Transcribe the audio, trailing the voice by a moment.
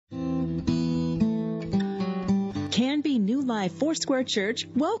Canby New Life Foursquare Church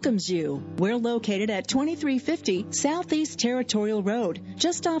welcomes you. We're located at 2350 Southeast Territorial Road,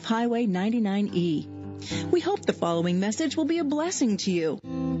 just off Highway 99E. We hope the following message will be a blessing to you.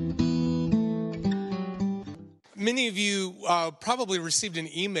 Many of you probably received an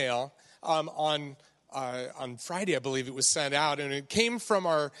email on Friday, I believe it was sent out, and it came from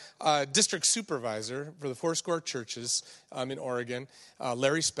our district supervisor for the Foursquare churches in Oregon,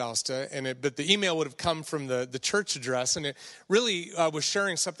 Larry Spousta, but the email would have come from the church address, and it really was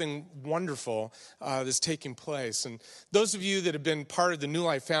sharing something wonderful that's taking place. And those of you that have been part of the New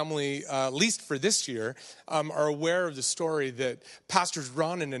Life family, at least for this year, are aware of the story that Pastors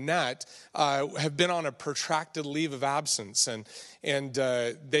Ron and Annette have been on a protracted leave of absence, and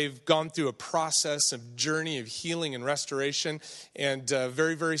they've gone through a process of journey of healing and restoration, and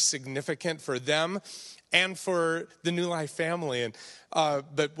very, very significant for them and for the New Life family. And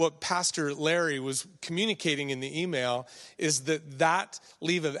but what Pastor Larry was communicating in the email is that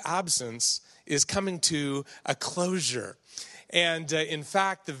leave of absence is coming to a closure. And in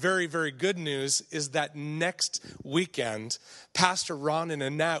fact, the very, very good news is that next weekend, Pastor Ron and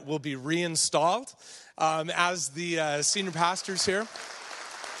Annette will be reinstalled as the senior pastors here.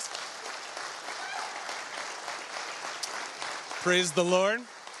 Praise the Lord.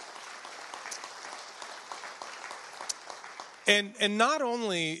 And not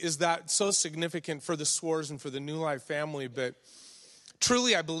only is that so significant for the Swartz and for the New Life family, but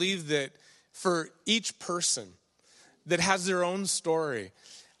truly I believe that for each person that has their own story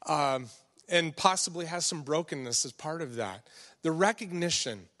and possibly has some brokenness as part of that, the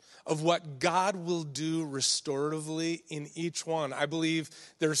recognition of what God will do restoratively in each one. I believe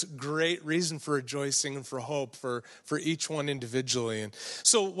there's great reason for rejoicing and for hope for each one individually. And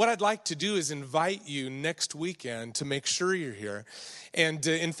so what I'd like to do is invite you next weekend to make sure you're here. And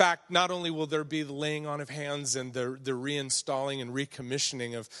in fact, not only will there be the laying on of hands and the reinstalling and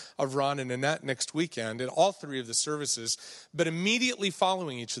recommissioning of Ron and Annette next weekend at all three of the services, but immediately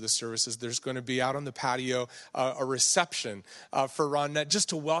following each of the services, there's going to be out on the patio a reception for Ron and Annette, just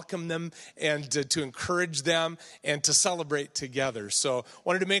to welcome them and to encourage them and to celebrate together. So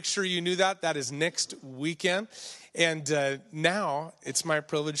wanted to make sure you knew that. That is next weekend. And now it's my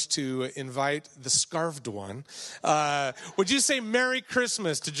privilege to invite the scarfed one. Would you say Merry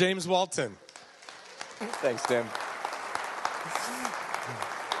Christmas to James Walton? Thanks, Tim.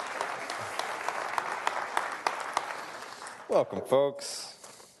 Welcome, folks.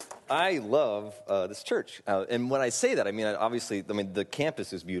 I love this church. And when I say that, I mean, obviously, the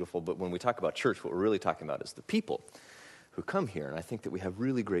campus is beautiful, but when we talk about church, what we're really talking about is the people who come here. And I think that we have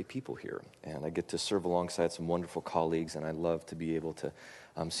really great people here. And I get to serve alongside some wonderful colleagues, and I love to be able to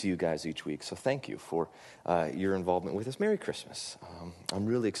see you guys each week. So thank you for your involvement with us. Merry Christmas. I'm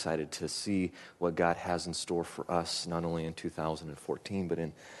really excited to see what God has in store for us, not only in 2014, but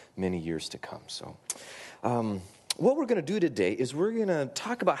in many years to come. So what we're going to do today is we're going to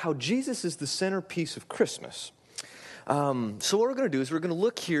talk about how Jesus is the centerpiece of Christmas. So what we're going to do is we're going to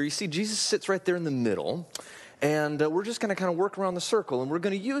look here. You see, Jesus sits right there in the middle. And we're just going to kind of work around the circle, and we're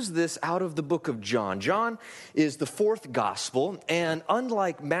going to use this out of the book of John. John is the fourth gospel, and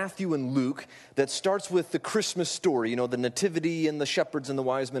unlike Matthew and Luke, that starts with the Christmas story, you know, the nativity and the shepherds and the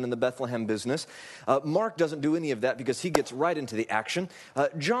wise men and the Bethlehem business, Mark doesn't do any of that because he gets right into the action.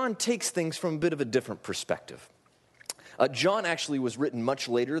 John takes things from a bit of a different perspective. John actually was written much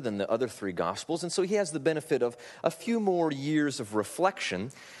later than the other three Gospels, and so he has the benefit of a few more years of reflection.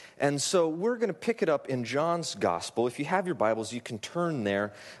 And so we're going to pick it up in John's Gospel. If you have your Bibles, you can turn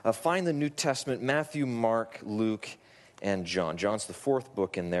there. Find the New Testament, Matthew, Mark, Luke, and John. John's the fourth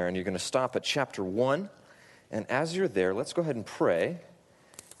book in there, and you're going to stop at chapter 1. And as you're there, let's go ahead and pray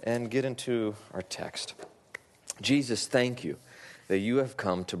and get into our text. Jesus, thank you that you have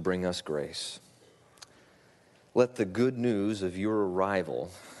come to bring us grace. Let the good news of your arrival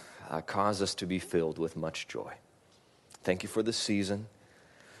cause us to be filled with much joy. Thank you for this season.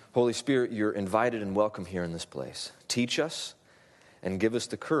 Holy Spirit, you're invited and welcome here in this place. Teach us and give us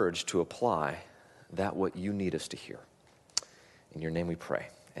the courage to apply that what you need us to hear. In your name we pray.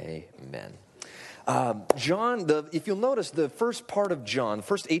 Amen. John, if you'll notice, the first part of John, the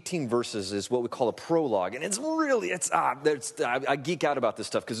first 18 verses is what we call a prologue. And it's really, I geek out about this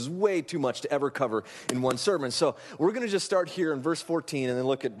stuff because it's way too much to ever cover in one sermon. So we're going to just start here in verse 14 and then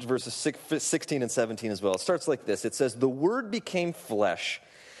look at verses 16 and 17 as well. It starts like this. It says, "The Word became flesh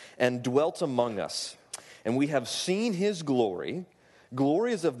and dwelt among us, and we have seen his glory.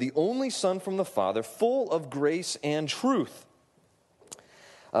 Glory is of the only Son from the Father, full of grace and truth."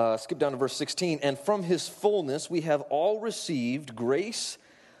 Skip down to verse 16. "And from his fullness we have all received grace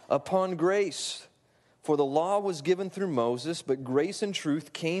upon grace. For the law was given through Moses, but grace and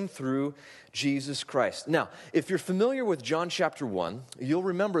truth came through Jesus Christ. Now, if you're familiar with John chapter 1, you'll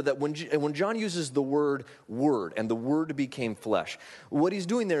remember that when John uses the word and the word became flesh, what he's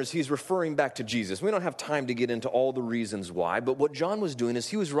doing there is he's referring back to Jesus. We don't have time to get into all the reasons why, but what John was doing is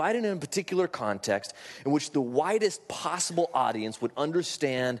he was writing in a particular context in which the widest possible audience would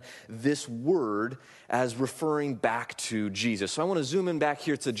understand this word as referring back to Jesus. So I want to zoom in back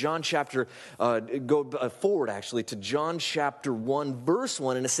here to John chapter, forward actually to John chapter 1, verse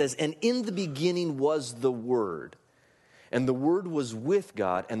 1, and it says, "And in the beginning was the Word, and the Word was with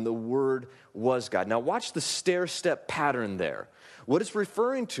God, and the Word was God." Now watch the stair-step pattern there. What it's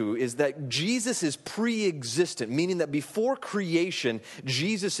referring to is that Jesus is pre-existent, meaning that before creation,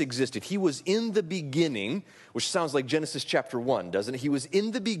 Jesus existed. He was in the beginning, which sounds like Genesis chapter 1, doesn't it? He was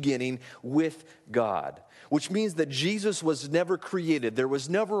in the beginning with God, which means that Jesus was never created. There was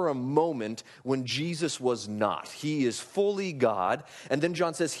never a moment when Jesus was not. He is fully God. And then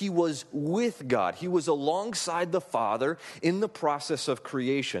John says he was with God. He was alongside the Father in the process of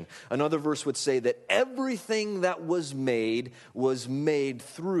creation. Another verse would say that everything that was made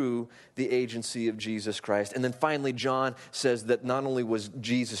through the agency of Jesus Christ. And then finally, John says that not only was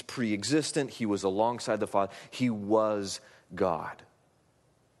Jesus pre-existent, he was alongside the Father, he was God.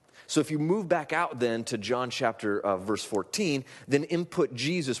 So if you move back out then to John chapter verse 14, then input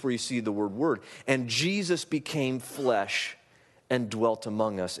Jesus where you see the word. And Jesus became flesh and dwelt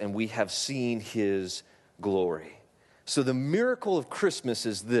among us, and we have seen his glory. So the miracle of Christmas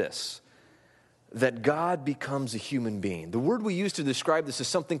is this, that God becomes a human being. The word we use to describe this is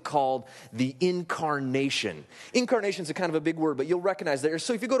something called the incarnation. Incarnation is a kind of a big word, but you'll recognize that.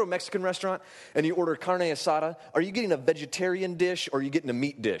 So if you go to a Mexican restaurant and you order carne asada, are you getting a vegetarian dish or are you getting a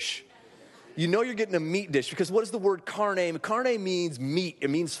meat dish? You know you're getting a meat dish because what is the word carne? Carne means meat. It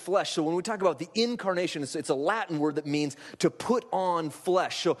means flesh. So when we talk about the incarnation, it's a Latin word that means to put on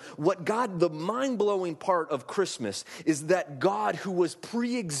flesh. So the mind-blowing part of Christmas is that God, who was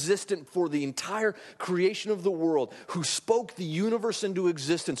pre-existent for the entire creation of the world, who spoke the universe into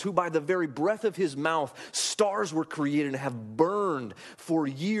existence, who by the very breath of his mouth, stars were created and have burned for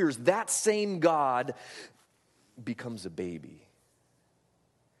years, that same God becomes a baby.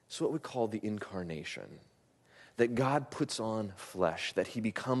 So what we call the incarnation, that God puts on flesh, that he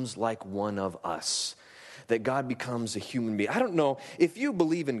becomes like one of us, that God becomes a human being. I don't know, if you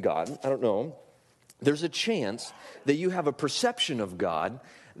believe in God, I don't know, there's a chance that you have a perception of God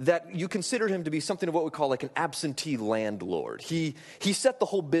that you consider him to be something of what we call like an absentee landlord. He set the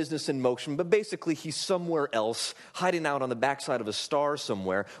whole business in motion, but basically he's somewhere else, hiding out on the backside of a star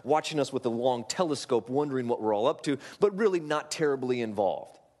somewhere, watching us with a long telescope, wondering what we're all up to, but really not terribly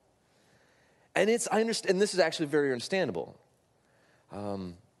involved. And I understand, and this is actually very understandable.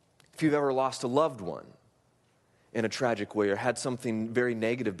 If you've ever lost a loved one in a tragic way or had something very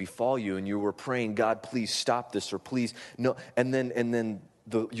negative befall you and you were praying, God, please stop this, or please no, and then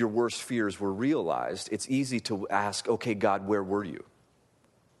your worst fears were realized, it's easy to ask, okay, God, where were you?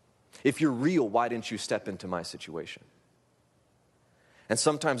 If you're real, why didn't you step into my situation? And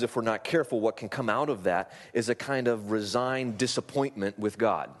sometimes if we're not careful, what can come out of that is a kind of resigned disappointment with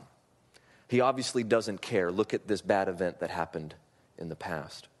God. He obviously doesn't care. Look at this bad event that happened in the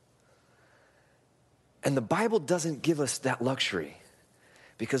past. And the Bible doesn't give us that luxury,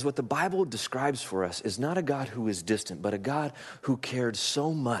 because what the Bible describes for us is not a God who is distant, but a God who cared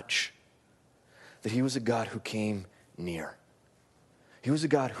so much that he was a God who came near. He was a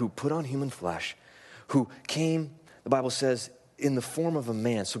God who put on human flesh, who came, the Bible says, in the form of a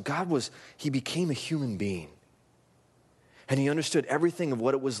man. So he became a human being. And he understood everything of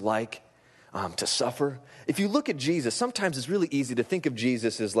what it was like to suffer. If you look at Jesus, sometimes it's really easy to think of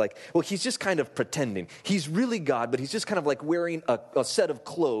Jesus as like, well, he's just kind of pretending. He's really God, but he's just kind of like wearing a set of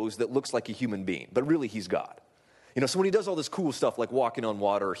clothes that looks like a human being, but really he's God. You know, so when he does all this cool stuff like walking on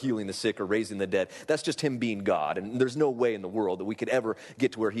water or healing the sick or raising the dead, that's just him being God. And there's no way in the world that we could ever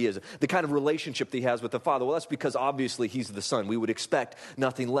get to where he is. The kind of relationship that he has with the Father, well, that's because obviously he's the Son. We would expect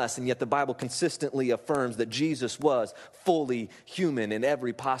nothing less. And yet the Bible consistently affirms that Jesus was fully human in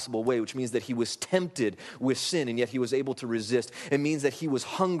every possible way, which means that he was tempted with sin and yet he was able to resist. It means that he was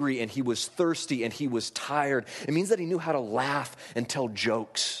hungry and he was thirsty and he was tired. It means that he knew how to laugh and tell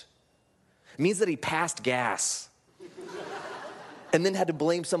jokes. It means that he passed gas and then had to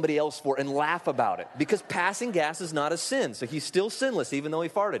blame somebody else for it and laugh about it. Because passing gas is not a sin. So he's still sinless even though he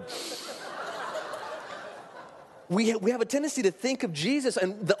farted. we have a tendency to think of Jesus,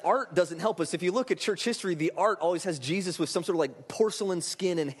 and the art doesn't help us. If you look at church history, the art always has Jesus with some sort of like porcelain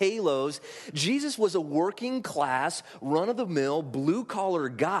skin and halos. Jesus was a working class, run-of-the-mill, blue-collar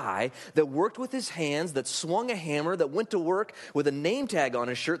guy that worked with his hands, that swung a hammer, that went to work with a name tag on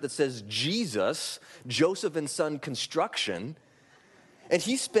his shirt that says Jesus, Joseph and Son Construction. And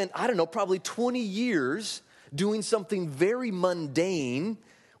he spent, probably 20 years doing something very mundane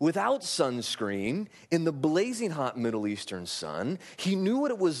without sunscreen, in the blazing hot Middle Eastern sun. He knew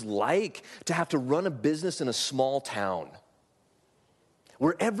what it was like to have to run a business in a small town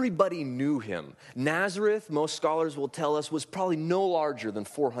where everybody knew him. Nazareth, most scholars will tell us, was probably no larger than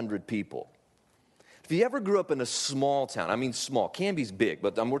 400 people. If you ever grew up in a small town, I mean small, Canby's big,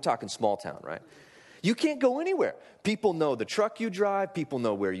 but we're talking small town, right? You can't go anywhere. People know the truck you drive, people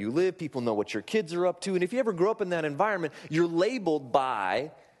know where you live, people know what your kids are up to, and if you ever grow up in that environment, you're labeled by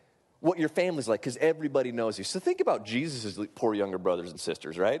what your family's like, because everybody knows you. So think about Jesus' poor younger brothers and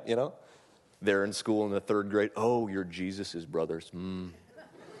sisters, right? You know, they're in school in the 3rd grade. Oh, you're Jesus' brothers.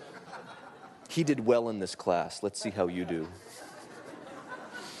 He did well in this class. Let's see how you do.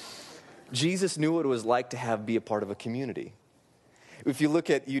 Jesus knew what it was like to be a part of a community. If you look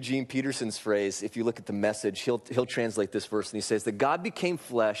at Eugene Peterson's phrase, if you look at the Message, he'll translate this verse, and he says that God became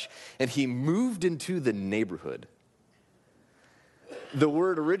flesh and he moved into the neighborhood. The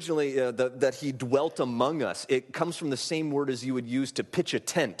word originally, that he dwelt among us, it comes from the same word as you would use to pitch a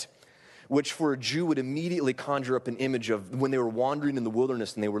tent, which for a Jew would immediately conjure up an image of when they were wandering in the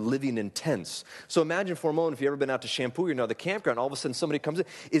wilderness and they were living in tents. So imagine for a moment, if you've ever been out to Shampoo, you know, the campground, all of a sudden somebody comes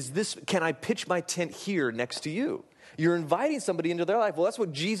in, can I pitch my tent here next to you? You're inviting somebody into their life. Well, that's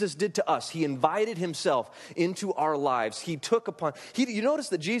what Jesus did to us. He invited himself into our lives. You notice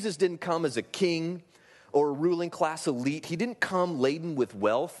that Jesus didn't come as a king or a ruling class elite. He didn't come laden with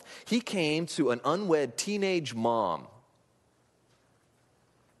wealth. He came to an unwed teenage mom.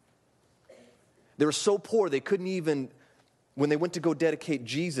 They were so poor they couldn't even, when they went to go dedicate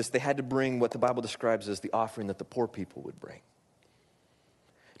Jesus, they had to bring what the Bible describes as the offering that the poor people would bring.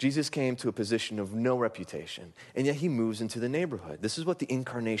 Jesus came to a position of no reputation, and yet he moves into the neighborhood. This is what the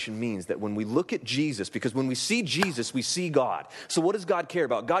incarnation means, that when we look at Jesus, because when we see Jesus, we see God. So what does God care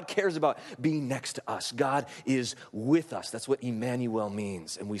about? God cares about being next to us. God is with us. That's what Emmanuel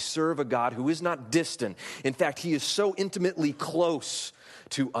means. And we serve a God who is not distant. In fact, he is so intimately close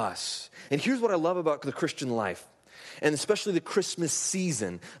to us. And here's what I love about the Christian life, and especially the Christmas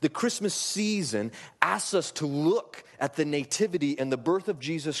season. The Christmas season asks us to look at the nativity and the birth of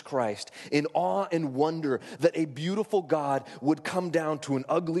Jesus Christ in awe and wonder that a beautiful God would come down to an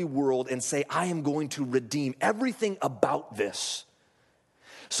ugly world and say, I am going to redeem everything about this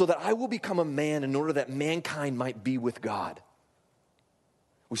so that I will become a man in order that mankind might be with God.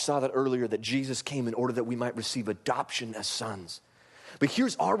 We saw that earlier, that Jesus came in order that we might receive adoption as sons. But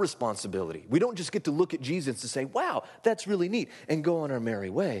here's our responsibility. We don't just get to look at Jesus and say, wow, that's really neat, and go on our merry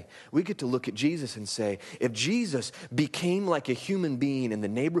way. We get to look at Jesus and say, if Jesus became like a human being in the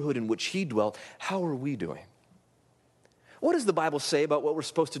neighborhood in which he dwelt, how are we doing? What does the Bible say about what we're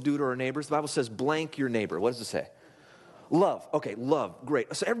supposed to do to our neighbors? The Bible says, blank your neighbor. What does it say? Love. Okay, love.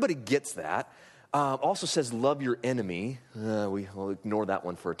 Great. So everybody gets that. Also says, love your enemy. We'll ignore that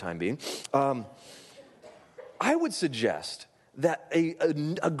one for a time being. I would suggest that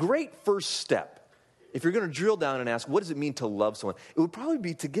a great first step, if you're going to drill down and ask, what does it mean to love someone? It would probably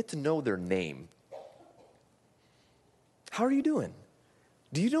be to get to know their name. How are you doing?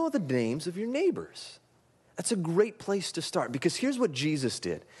 Do you know the names of your neighbors? That's a great place to start, because here's what Jesus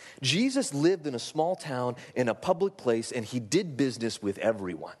did. Jesus lived in a small town, in a public place, and he did business with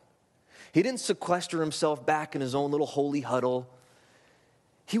everyone. He didn't sequester himself back in his own little holy huddle.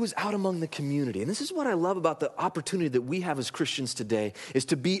 He was out among the community. And this is what I love about the opportunity that we have as Christians today, is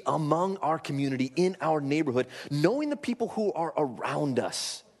to be among our community, in our neighborhood, knowing the people who are around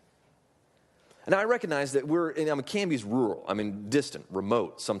us. And I recognize that Canby's rural, distant,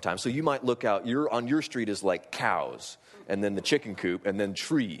 remote sometimes. So you might look out, on your street is like cows, and then the chicken coop, and then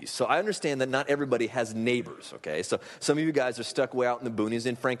trees. So I understand that not everybody has neighbors, okay? So some of you guys are stuck way out in the boonies,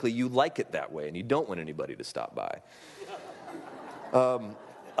 and frankly, you like it that way, and you don't want anybody to stop by.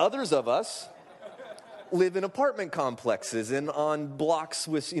 Others of us live in apartment complexes and on blocks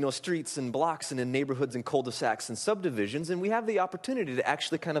with, streets and blocks and in neighborhoods and cul-de-sacs and subdivisions, and we have the opportunity to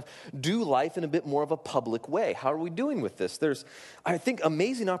actually kind of do life in a bit more of a public way. How are we doing with this? There's, I think,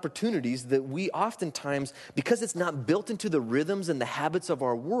 amazing opportunities that we oftentimes, because it's not built into the rhythms and the habits of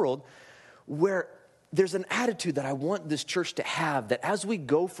our world, where there's an attitude that I want this church to have, that as we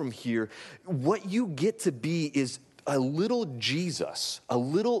go from here, what you get to be is a little Jesus, a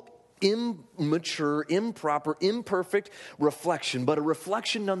little immature, improper, imperfect reflection, but a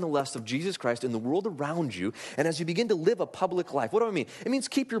reflection nonetheless of Jesus Christ in the world around you. And as you begin to live a public life, what do I mean? It means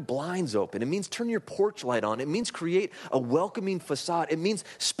keep your blinds open. It means turn your porch light on. It means create a welcoming facade. It means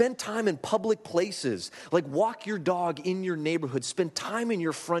spend time in public places, like walk your dog in your neighborhood, spend time in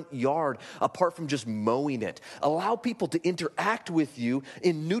your front yard apart from just mowing it. Allow people to interact with you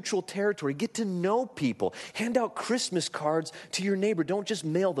in neutral territory. Get to know people. Hand out Christmas cards to your neighbor. Don't just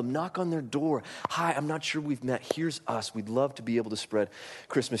mail them. Knock on their door. Hi, I'm not sure we've met. Here's us. We'd love to be able to spread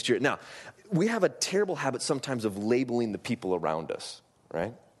Christmas cheer. Now, we have a terrible habit sometimes of labeling the people around us,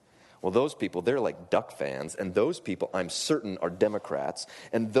 right? Well, those people, they're like Duck fans, and those people, I'm certain, are Democrats,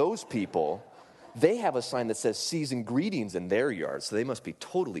 and those people, they have a sign that says season greetings in their yard, so they must be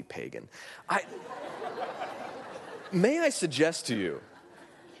totally pagan. May I suggest to you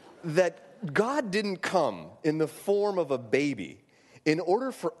that God didn't come in the form of a baby in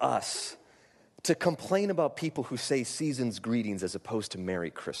order for us to complain about people who say season's greetings as opposed to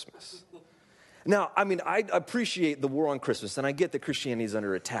Merry Christmas. Now, I mean, I appreciate the war on Christmas, and I get that Christianity is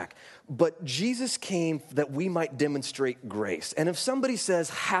under attack, but Jesus came that we might demonstrate grace. And if somebody says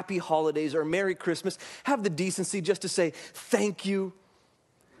Happy Holidays or Merry Christmas, have the decency just to say thank you,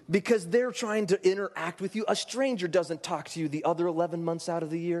 because they're trying to interact with you. A stranger doesn't talk to you the other 11 months out of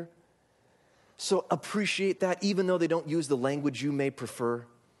the year. So appreciate that, even though they don't use the language you may prefer.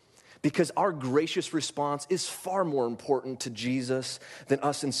 Because our gracious response is far more important to Jesus than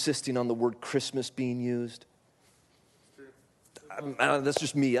us insisting on the word Christmas being used. That's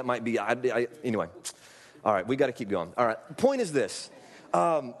just me. That might be, anyway. All right, we got to keep going. All right, point is this.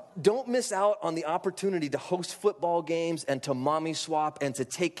 Don't miss out on the opportunity to host football games and to mommy swap and to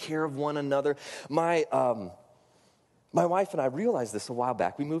take care of one another. My wife and I realized this a while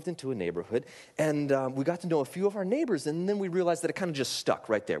back. We moved into a neighborhood, and we got to know a few of our neighbors, and then we realized that it kind of just stuck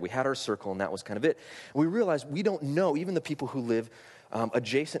right there. We had our circle, and that was kind of it. We realized we don't know even the people who live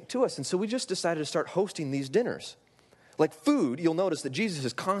adjacent to us, and so we just decided to start hosting these dinners. Like food, you'll notice that Jesus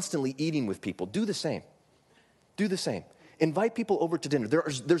is constantly eating with people. Do the same. Do the same. Invite people over to dinner.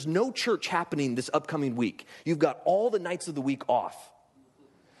 There's no church happening this upcoming week. You've got all the nights of the week off.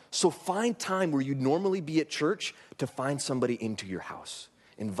 So find time where you'd normally be at church to find somebody into your house.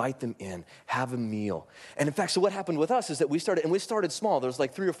 Invite them in, have a meal. And in fact, so what happened with us is that we started small. There was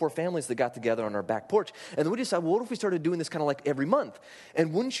like 3 or 4 families that got together on our back porch. And then we decided, well, what if we started doing this kind of like every month?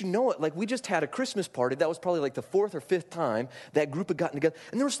 And wouldn't you know it, like we just had a Christmas party. That was probably like the 4th or 5th time that group had gotten together.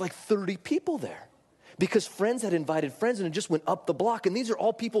 And there was like 30 people there. Because friends had invited friends, and it just went up the block. And these are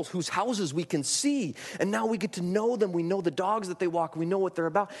all people whose houses we can see. And now we get to know them. We know the dogs that they walk. We know what they're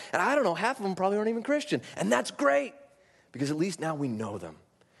about. And I don't know, half of them probably aren't even Christian. And that's great, because at least now we know them.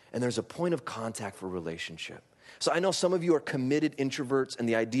 And there's a point of contact for relationship. So I know some of you are committed introverts, and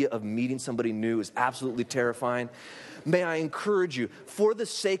the idea of meeting somebody new is absolutely terrifying. May I encourage you, for the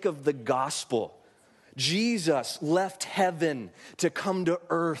sake of the gospel, Jesus left heaven to come to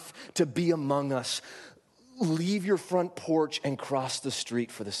earth to be among us. Leave your front porch and cross the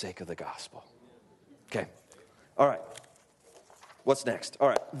street for the sake of the gospel. Okay. All right. What's next? All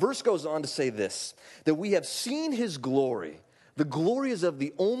right. Verse goes on to say this, that we have seen his glory. The glory is of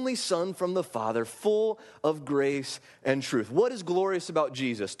the only Son from the Father, full of grace and truth. What is glorious about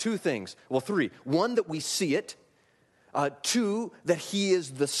Jesus? 2 things. Well, 3. 1, that we see it. 2, that he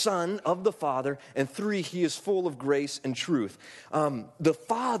is the Son of the Father. And 3, he is full of grace and truth. The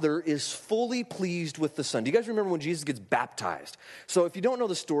Father is fully pleased with the Son. Do you guys remember when Jesus gets baptized? So if you don't know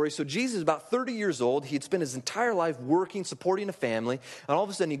the story, so Jesus is about 30 years old. He had spent his entire life working, supporting a family. And all of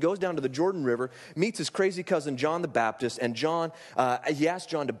a sudden he goes down to the Jordan River, meets his crazy cousin John the Baptist. And he asked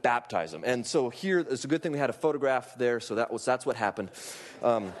John to baptize him. And so here, it's a good thing we had a photograph there. So that's what happened.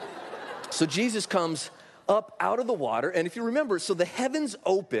 So Jesus comes up out of the water, and if you remember, so the heavens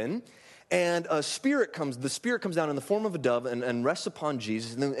open, and the Spirit comes down in the form of a dove and rests upon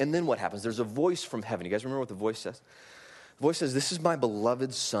Jesus, and then what happens? There's a voice from heaven. You guys remember what the voice says? The voice says, "This is my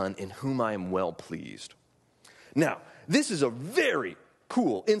beloved Son, in whom I am well pleased." Now, this is a very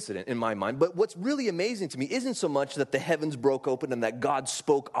cool incident in my mind, but what's really amazing to me isn't so much that the heavens broke open and that God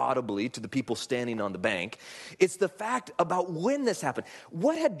spoke audibly to the people standing on the bank. It's the fact about when this happened.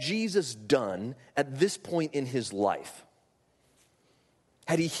 What had Jesus done at this point in his life?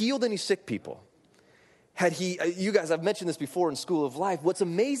 Had he healed any sick people? Had he, you guys, I've mentioned this before in School of Life. What's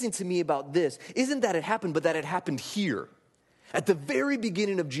amazing to me about this isn't that it happened, but that it happened here. At the very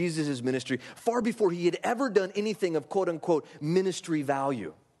beginning of Jesus' ministry, far before he had ever done anything of quote-unquote ministry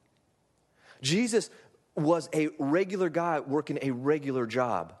value. Jesus was a regular guy working a regular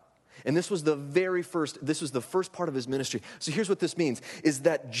job. And this was the first part of his ministry. So here's what this means, is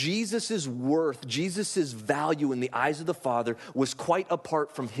that Jesus' worth, Jesus' value in the eyes of the Father was quite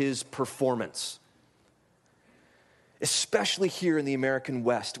apart from his performance. Especially here in the American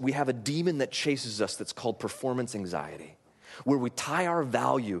West, we have a demon that chases us that's called performance anxiety, where we tie our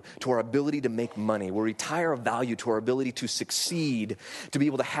value to our ability to make money, where we tie our value to our ability to succeed, to be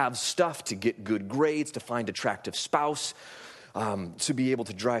able to have stuff, to get good grades, to find attractive spouse, to be able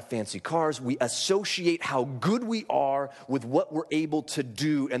to drive fancy cars. We associate how good we are with what we're able to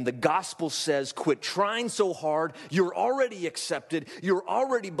do. And the gospel says, quit trying so hard. You're already accepted. You're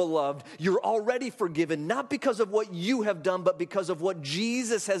already beloved. You're already forgiven, not because of what you have done, but because of what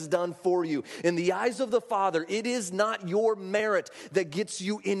Jesus has done for you. In the eyes of the Father, it is not your merit that gets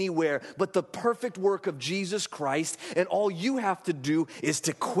you anywhere, but the perfect work of Jesus Christ. And all you have to do is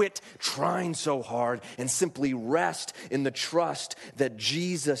to quit trying so hard and simply rest in the trust that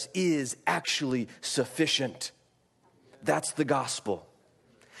Jesus is actually sufficient. That's the gospel.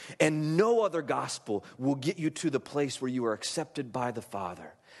 And no other gospel will get you to the place where you are accepted by the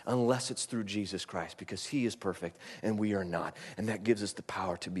Father unless it's through Jesus Christ, because he is perfect and we are not. And that gives us the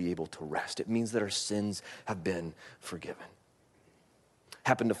power to be able to rest. It means that our sins have been forgiven.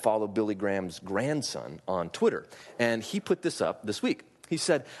 Happened to follow Billy Graham's grandson on Twitter, and he put this up this week. He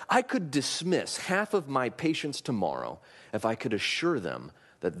said, I could dismiss half of my patients tomorrow if I could assure them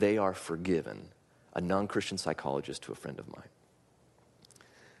that they are forgiven. A non-Christian psychologist to a friend of mine.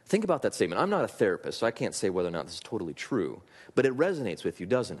 Think about that statement. I'm not a therapist, so I can't say whether or not this is totally true, but it resonates with you,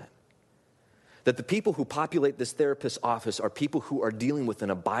 doesn't it? That the people who populate this therapist's office are people who are dealing with an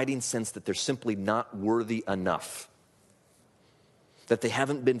abiding sense that they're simply not worthy enough, that they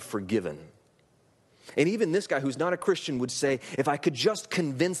haven't been forgiven. And even this guy who's not a Christian would say, if I could just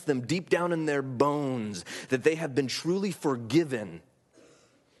convince them deep down in their bones that they have been truly forgiven,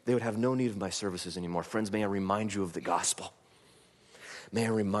 they would have no need of my services anymore. Friends, may I remind you of the gospel. May I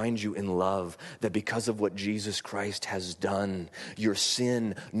remind you in love that because of what Jesus Christ has done, your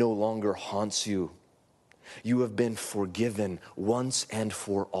sin no longer haunts you. You have been forgiven once and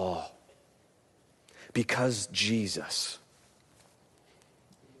for all. Because of Jesus.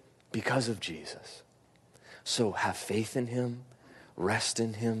 So have faith in him, rest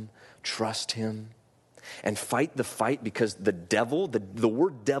in him, trust him, and fight the fight, because the devil, the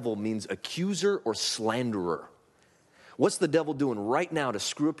word devil means accuser or slanderer. What's the devil doing right now to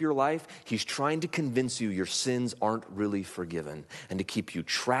screw up your life? He's trying to convince you your sins aren't really forgiven and to keep you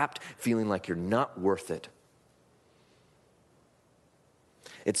trapped, feeling like you're not worth it.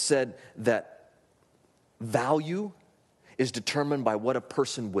 It's said that value is determined by what a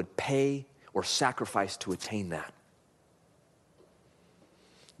person would pay or sacrifice to attain that.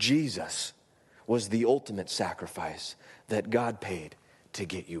 Jesus was the ultimate sacrifice that God paid to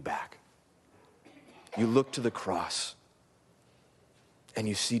get you back. You look to the cross and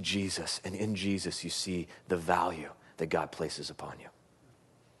you see Jesus, and in Jesus you see the value that God places upon you.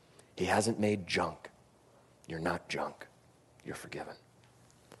 He hasn't made junk. You're not junk. You're forgiven.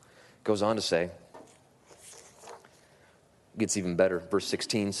 Goes on to say, gets even better. Verse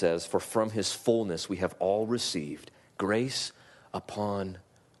 16 says, for from his fullness we have all received grace upon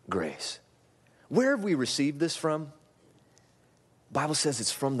grace. Where have we received this from? The Bible says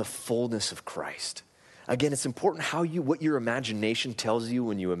it's from the fullness of Christ. Again, it's important what your imagination tells you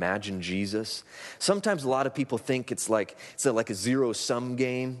when you imagine Jesus. Sometimes a lot of people think it's like a zero-sum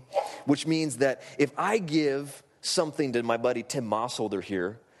game, which means that if I give something to my buddy Tim Mossholder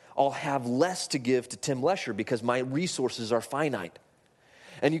here, I'll have less to give to Tim Lesher because my resources are finite.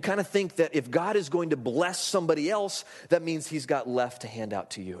 And you kind of think that if God is going to bless somebody else, that means he's got left to hand out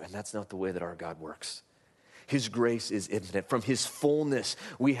to you. And that's not the way that our God works. His grace is infinite. From his fullness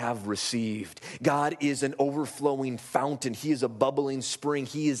we have received. God is an overflowing fountain. He is a bubbling spring.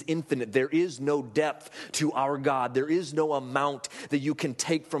 He is infinite. There is no depth to our God. There is no amount that you can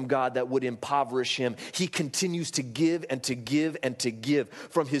take from God that would impoverish him. He continues to give and to give and to give.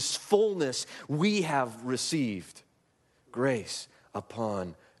 From his fullness we have received grace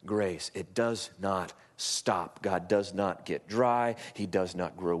upon grace. It does not stop. God does not get dry. He does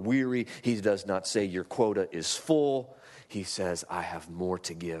not grow weary. He does not say your quota is full. He says, I have more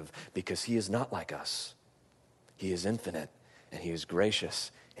to give, because he is not like us. He is infinite and he is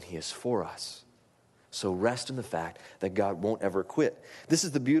gracious and he is for us. So rest in the fact that God won't ever quit. This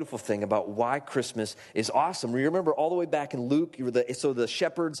is the beautiful thing about why Christmas is awesome. You remember all the way back in Luke, so the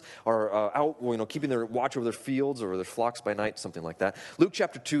shepherds are out, keeping their watch over their fields or their flocks by night, something like that. Luke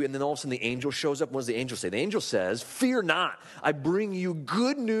chapter 2, and then all of a sudden the angel shows up. What does the angel say? The angel says, "Fear not, I bring you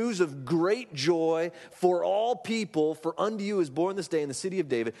good news of great joy for all people, for unto you is born this day in the city of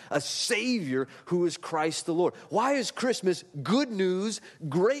David a Savior who is Christ the Lord." Why is Christmas good news,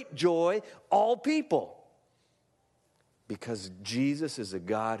 great joy, all people? Because Jesus is a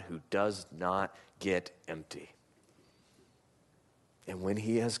God who does not get empty. And when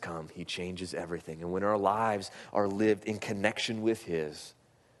he has come, he changes everything. And when our lives are lived in connection with his,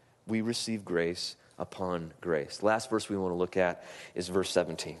 we receive grace upon grace. Last verse we want to look at is verse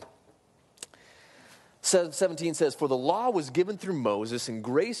 17. 17 says, "For the law was given through Moses, and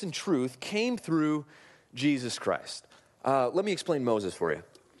grace and truth came through Jesus Christ." Let me explain Moses for you.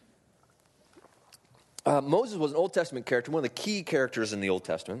 Moses was an Old Testament character, one of the key characters in the Old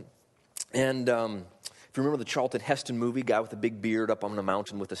Testament. And if you remember the Charlton Heston movie, guy with a big beard up on a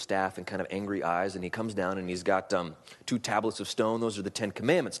mountain with a staff and kind of angry eyes, and he comes down and he's got 2 tablets of stone. Those are the 10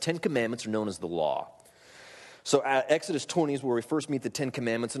 Commandments. 10 Commandments are known as the law. So Exodus 20 is where we first meet the 10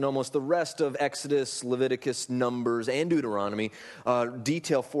 Commandments, and almost the rest of Exodus, Leviticus, Numbers, and Deuteronomy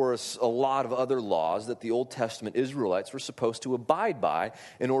detail for us a lot of other laws that the Old Testament Israelites were supposed to abide by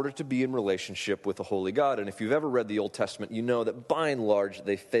in order to be in relationship with the Holy God. And if you've ever read the Old Testament, you know that by and large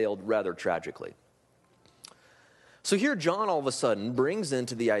they failed rather tragically. So here John all of a sudden brings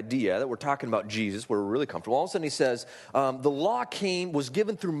into the idea that we're talking about Jesus, where we're really comfortable. All of a sudden he says, the law was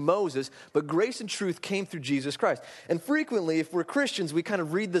given through Moses, but grace and truth came through Jesus Christ. And frequently, if we're Christians, we kind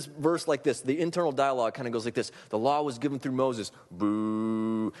of read this verse like this. The internal dialogue kind of goes like this. The law was given through Moses.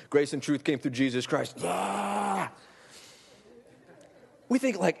 Boo. Grace and truth came through Jesus Christ. Ah. We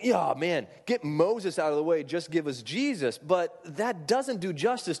think like, yeah, man, get Moses out of the way, just give us Jesus. But that doesn't do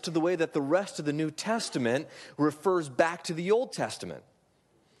justice to the way that the rest of the New Testament refers back to the Old Testament.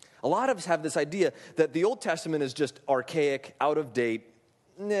 A lot of us have this idea that the Old Testament is just archaic, out of date.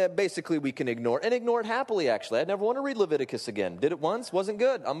 Basically, we can ignore it happily, actually. I never want to read Leviticus again. Did it once, wasn't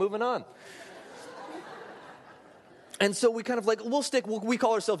good. I'm moving on. And so we kind of we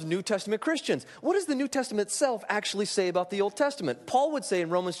call ourselves New Testament Christians. What does the New Testament itself actually say about the Old Testament? Paul would say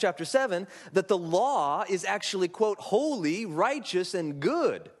in Romans chapter 7 that the law is actually, quote, holy, righteous, and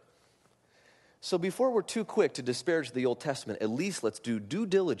good. So before we're too quick to disparage the Old Testament, at least let's do due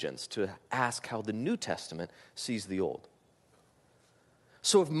diligence to ask how the New Testament sees the Old.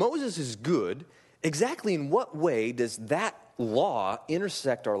 So if Moses is good, exactly in what way does that law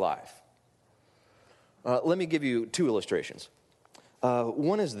intersect our life? Let me give you 2 illustrations.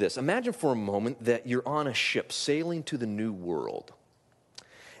 One is this. Imagine for a moment that you're on a ship sailing to the New World.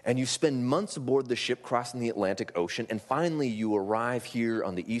 And you spend months aboard the ship crossing the Atlantic Ocean. And finally you arrive here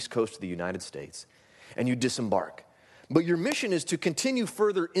on the east coast of the United States. And you disembark. But your mission is to continue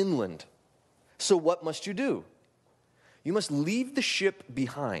further inland. So what must you do? You must leave the ship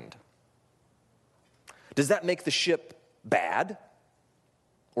behind. Does that make the ship bad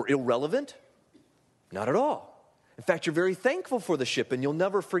or irrelevant? Not at all. In fact, you're very thankful for the ship, and you'll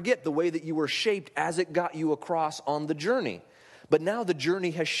never forget the way that you were shaped as it got you across on the journey. But now the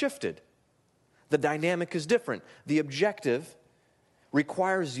journey has shifted. The dynamic is different. The objective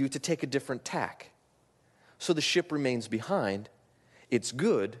requires you to take a different tack. So the ship remains behind. It's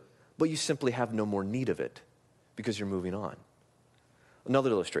good, but you simply have no more need of it because you're moving on.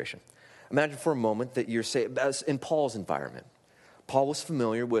 Another illustration. Imagine for a moment that you're, say, in Paul's environment. Paul was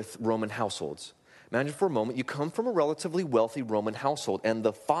familiar with Roman households. Imagine for a moment you come from a relatively wealthy Roman household, and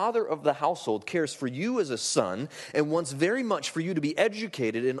the father of the household cares for you as a son and wants very much for you to be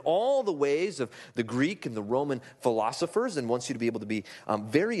educated in all the ways of the Greek and the Roman philosophers and wants you to be able to be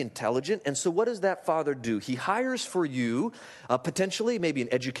very intelligent. And so what does that father do? He hires for you potentially maybe an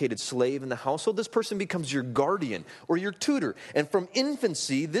educated slave in the household. This person becomes your guardian or your tutor. And from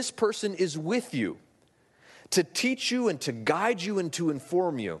infancy, this person is with you to teach you and to guide you and to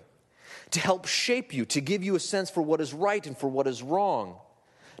inform you, to help shape you, to give you a sense for what is right and for what is wrong,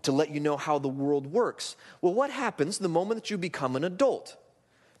 to let you know how the world works. Well, what happens the moment that you become an adult?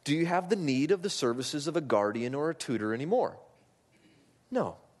 Do you have the need of the services of a guardian or a tutor anymore?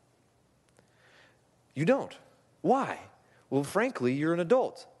 No. You don't. Why? Well, frankly, you're an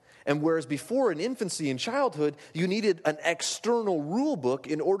adult. And whereas before in infancy and childhood, you needed an external rule book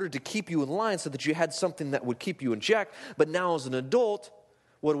in order to keep you in line so that you had something that would keep you in check, but now as an adult,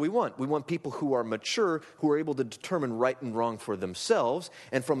 what do we want? We want people who are mature, who are able to determine right and wrong for themselves,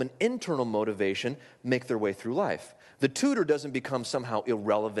 and from an internal motivation, make their way through life. The tutor doesn't become somehow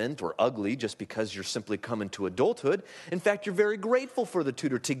irrelevant or ugly just because you're simply coming to adulthood. In fact, you're very grateful for the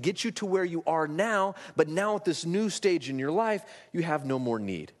tutor to get you to where you are now, but now at this new stage in your life, you have no more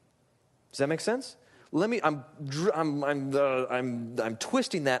need. Does that make sense? I'm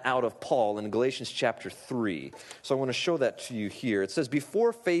twisting that out of Paul in Galatians chapter 3. So I want to show that to you here. It says,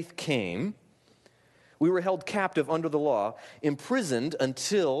 before faith came, we were held captive under the law, imprisoned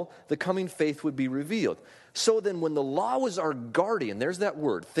until the coming faith would be revealed. So then when the law was our guardian, there's that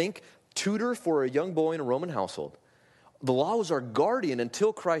word, think tutor for a young boy in a Roman household. The law was our guardian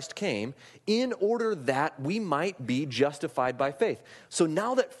until Christ came in order that we might be justified by faith. So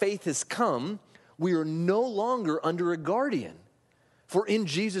now that faith has come, we are no longer under a guardian. For in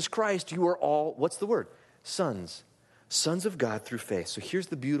Jesus Christ you are all, what's the word? Sons. Sons of God through faith. So here's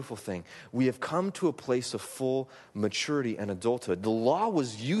the beautiful thing. We have come to a place of full maturity and adulthood. The law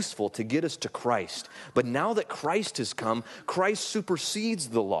was useful to get us to Christ. But now that Christ has come, Christ supersedes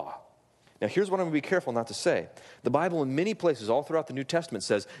the law. Now here's what I'm going to be careful not to say. The Bible in many places all throughout the New Testament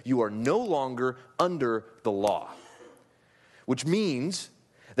says you are no longer under the law. Which means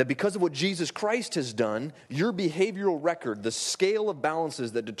that because of what Jesus Christ has done, your behavioral record, the scale of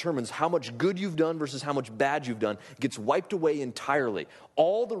balances that determines how much good you've done versus how much bad you've done, gets wiped away entirely.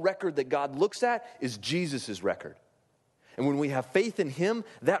 All the record that God looks at is Jesus' record. And when we have faith in Him,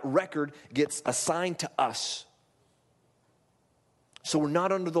 that record gets assigned to us. So we're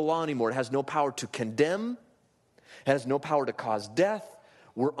not under the law anymore. It has no power to condemn. It has no power to cause death.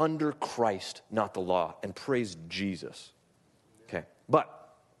 We're under Christ, not the law. And praise Jesus. Okay, but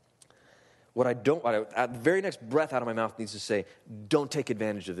at the very next breath out of my mouth needs to say, don't take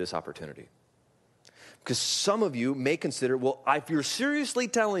advantage of this opportunity. Because some of you may consider, well, if you're seriously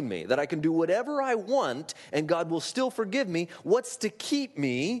telling me that I can do whatever I want and God will still forgive me, what's to keep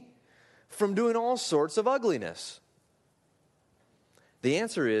me from doing all sorts of ugliness? The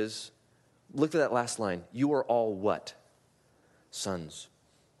answer is, look at that last line. You are all what? Sons.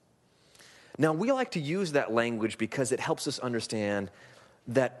 Now, we like to use that language because it helps us understand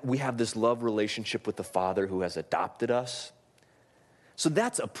that we have this love relationship with the Father who has adopted us. So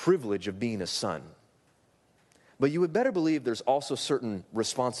that's a privilege of being a son. But you would better believe there's also certain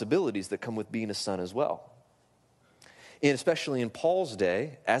responsibilities that come with being a son as well. And especially in Paul's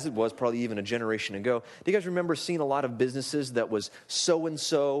day, as it was probably even a generation ago, do you guys remember seeing a lot of businesses that was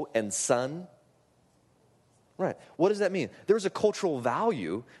so-and-so and son? Right. What does that mean? There was a cultural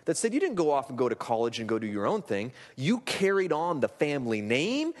value that said you didn't go off and go to college and go do your own thing. You carried on the family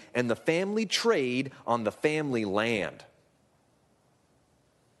name and the family trade on the family land.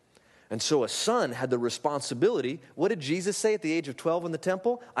 And so a son had the responsibility. What did Jesus say at the age of 12 in the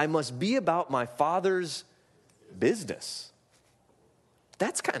temple? I must be about my Father's business.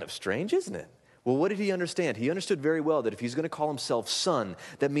 That's kind of strange, isn't it? Well, what did he understand? He understood very well that if he's going to call himself son,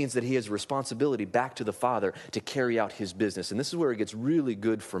 that means that he has a responsibility back to the Father to carry out his business. And this is where it gets really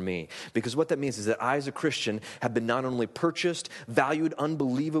good for me. Because what that means is that I, as a Christian, have been not only purchased, valued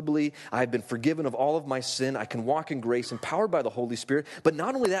unbelievably, I have been forgiven of all of my sin, I can walk in grace, empowered by the Holy Spirit, but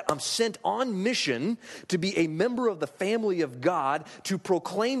not only that, I'm sent on mission to be a member of the family of God, to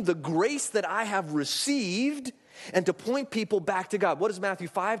proclaim the grace that I have received, and to point people back to God. What does Matthew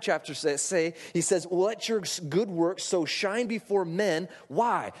 5 chapter say? He says, well, let your good works so shine before men.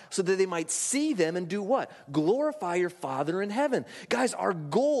 Why? So that they might see them and do what? Glorify your Father in heaven. Guys, our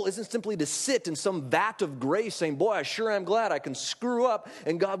goal isn't simply to sit in some vat of grace saying, boy, I sure am glad I can screw up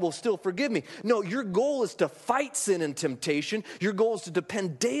and God will still forgive me. No, your goal is to fight sin and temptation. Your goal is to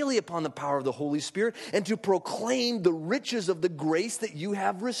depend daily upon the power of the Holy Spirit and to proclaim the riches of the grace that you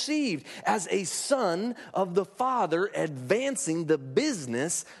have received as a son of the Father, advancing the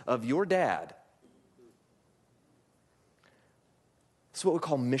business of your dad. It's what we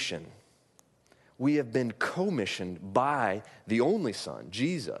call mission. We have been commissioned by the only Son,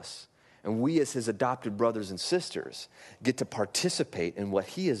 Jesus, and we as his adopted brothers and sisters get to participate in what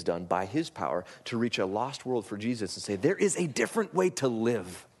he has done by his power to reach a lost world for Jesus and say, there is a different way to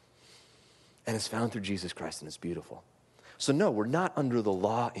live, and it's found through Jesus Christ, and it's beautiful. So no, we're not under the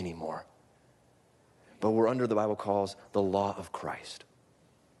law anymore. But we're under, the Bible calls, the law of Christ,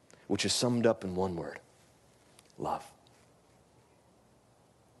 which is summed up in one word: love.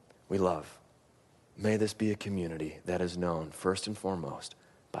 We love. May this be a community that is known first and foremost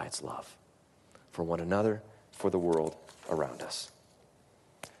by its love for one another, for the world around us.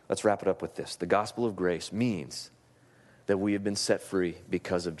 Let's wrap it up with this. The gospel of grace means that we have been set free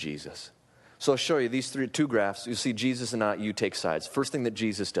because of Jesus. So I'll show you these two graphs. You'll see Jesus and not you take sides. First thing that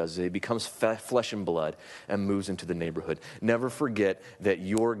Jesus does is he becomes flesh and blood and moves into the neighborhood. Never forget that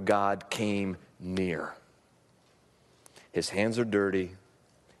your God came near. His hands are dirty.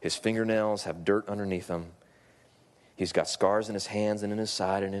 His fingernails have dirt underneath them. He's got scars in his hands and in his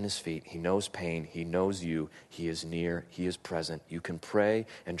side and in his feet. He knows pain. He knows you. He is near. He is present. You can pray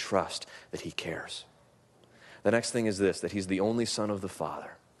and trust that he cares. The next thing is this, that he's the only Son of the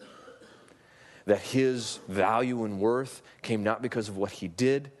Father. That his value and worth came not because of what he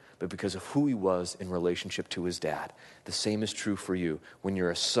did, but because of who he was in relationship to his dad. The same is true for you. When you're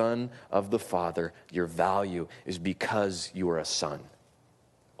a son of the Father, your value is because you are a son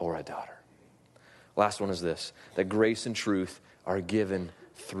or a daughter. Last one is this, that grace and truth are given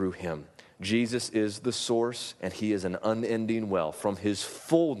through him. Jesus is the source, and he is an unending well. From his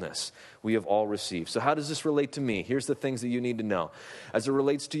fullness, we have all received. So how does this relate to me? Here's the things that you need to know. As it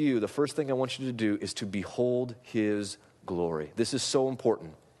relates to you, the first thing I want you to do is to behold his glory. This is so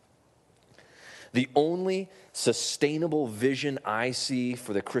important. The only sustainable vision I see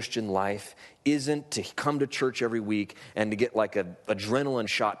for the Christian life isn't to come to church every week and to get like an adrenaline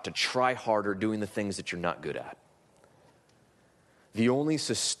shot to try harder doing the things that you're not good at. The only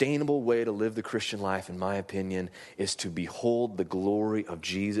sustainable way to live the Christian life, in my opinion, is to behold the glory of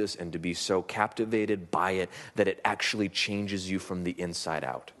Jesus and to be so captivated by it that it actually changes you from the inside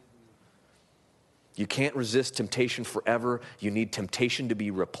out. You can't resist temptation forever. You need temptation to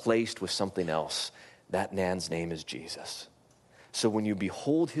be replaced with something else. That man's name is Jesus. So when you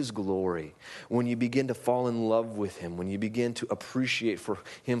behold his glory, when you begin to fall in love with him, when you begin to appreciate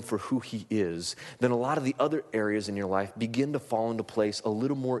him for who he is, then a lot of the other areas in your life begin to fall into place a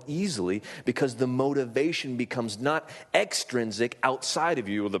little more easily because the motivation becomes not extrinsic outside of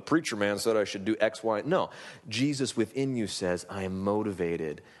you. Well, the preacher man said I should do X, Y. No, Jesus within you says, I am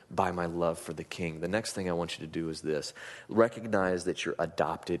motivated by my love for the King. The next thing I want you to do is this. Recognize that you're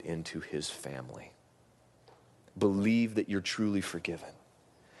adopted into his family. Believe that you're truly forgiven.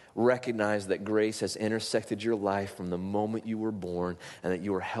 Recognize that grace has intersected your life from the moment you were born and that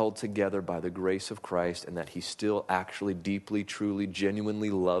you are held together by the grace of Christ and that he still actually deeply, truly, genuinely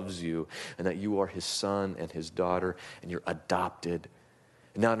loves you and that you are his son and his daughter and you're adopted.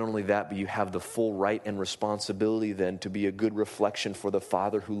 Not only that, but you have the full right and responsibility then to be a good reflection for the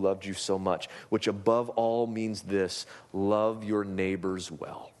Father who loved you so much, which above all means this, love your neighbors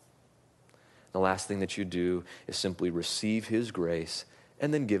well. The last thing that you do is simply receive his grace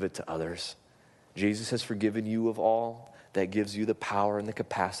and then give it to others. Jesus has forgiven you of all. That gives you the power and the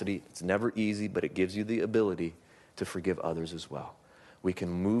capacity. It's never easy, but it gives you the ability to forgive others as well. We can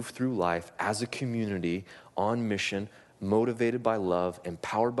move through life as a community on mission, motivated by love,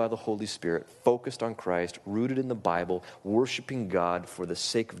 empowered by the Holy Spirit, focused on Christ, rooted in the Bible, worshiping God for the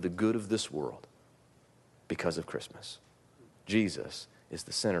sake of the good of this world because of Christmas. Jesus is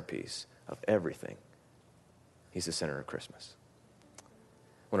the centerpiece of everything. He's the center of Christmas.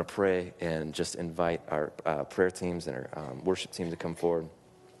 I want to pray and just invite our prayer teams and our worship team to come forward.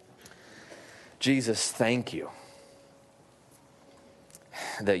 Jesus, thank you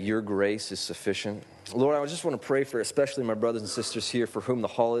that your grace is sufficient. Lord, I just want to pray for especially my brothers and sisters here for whom the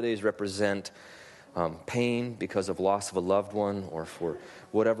holidays represent pain because of loss of a loved one or for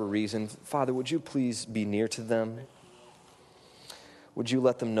whatever reason. Father, would you please be near to them? Would you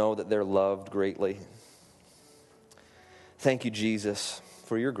let them know that they're loved greatly? Thank you, Jesus,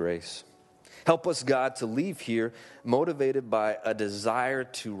 for your grace. Help us, God, to leave here motivated by a desire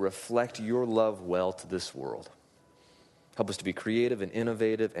to reflect your love well to this world. Help us to be creative and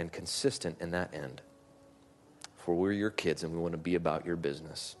innovative and consistent in that end. For we're your kids and we want to be about your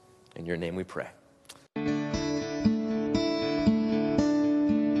business. In your name we pray.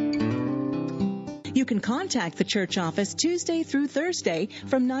 You can contact the church office Tuesday through Thursday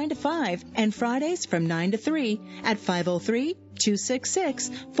from 9 to 5 and Fridays from 9 to 3 at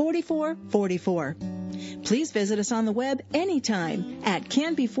 503-266-4444. Please visit us on the web anytime at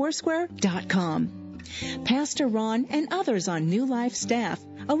canbyfoursquare.com. Pastor Ron and others on New Life staff,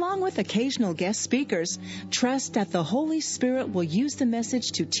 along with occasional guest speakers, trust that the Holy Spirit will use the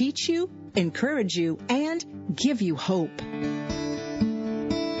message to teach you, encourage you, and give you hope.